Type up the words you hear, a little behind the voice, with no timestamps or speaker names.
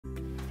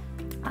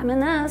I'm a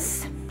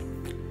nurse.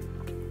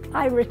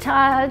 I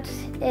retired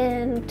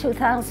in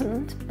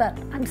 2000, but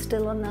I'm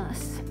still a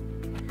nurse.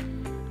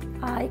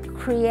 I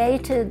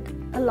created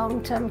a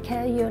long-term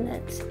care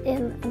unit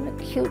in an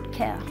acute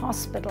care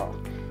hospital,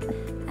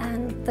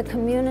 and the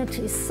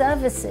community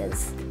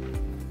services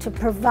to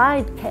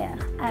provide care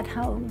at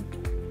home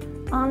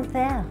aren't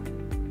there.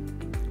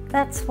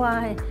 That's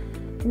why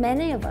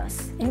many of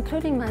us,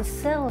 including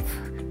myself,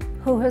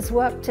 who has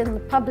worked in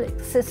the public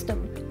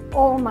system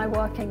all my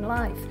working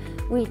life,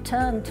 we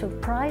turn to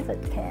private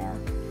care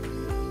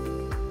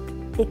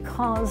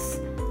because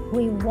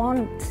we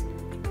want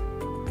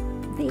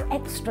the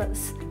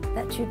extras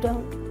that you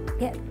don't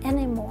get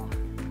anymore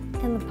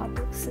in the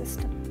public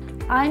system.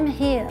 I'm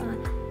here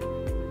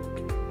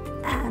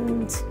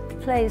and the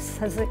place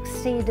has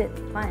exceeded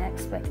my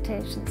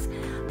expectations.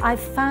 I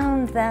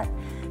found that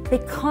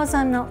because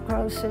I'm not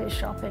grocery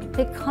shopping,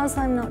 because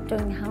I'm not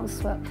doing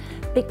housework,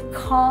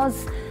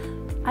 because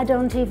I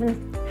don't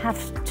even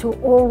have to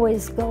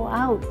always go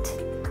out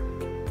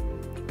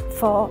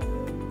for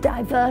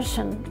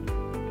diversion,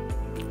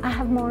 I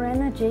have more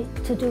energy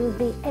to do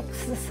the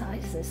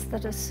exercises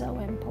that are so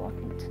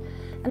important.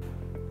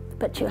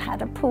 But you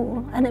had a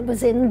pool and it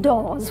was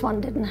indoors.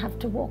 One didn't have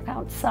to walk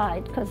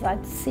outside because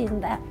I'd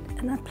seen that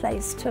in a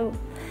place too.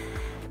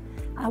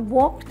 I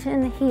walked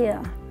in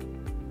here.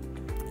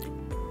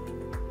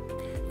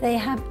 They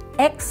have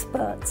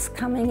experts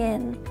coming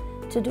in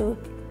to do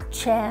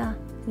chair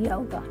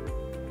yoga,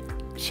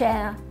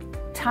 chair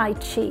tai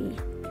chi,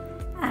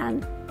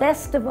 and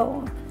best of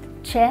all,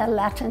 chair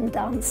Latin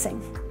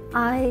dancing.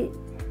 I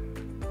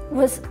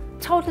was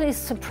totally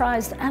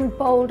surprised and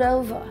bowled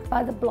over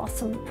by the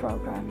Blossom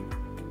program.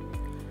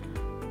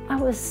 I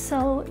was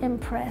so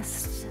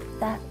impressed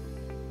that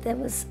there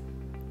was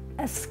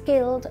a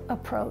skilled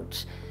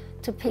approach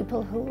to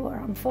people who were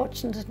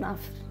unfortunate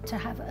enough to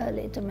have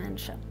early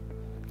dementia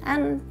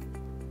and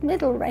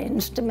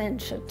middle-range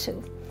dementia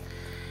too.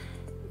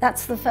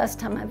 That's the first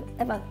time I've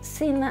ever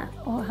seen that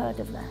or heard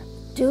of that.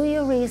 Do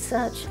your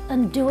research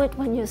and do it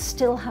when you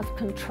still have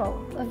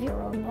control of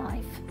your own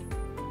life.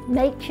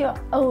 Make your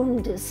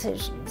own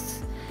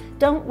decisions.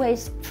 Don't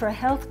wait for a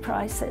health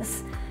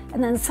crisis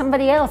and then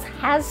somebody else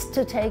has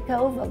to take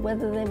over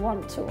whether they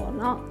want to or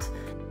not.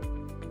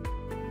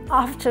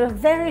 After a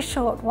very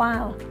short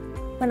while,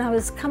 when I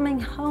was coming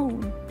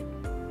home,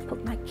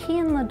 put my key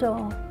in the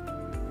door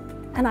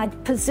and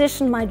I'd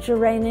positioned my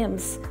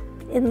geraniums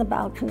in the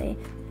balcony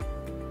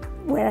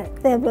where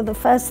they were the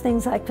first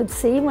things I could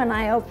see when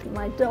I opened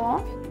my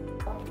door.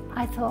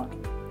 I thought,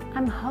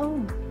 I'm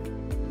home.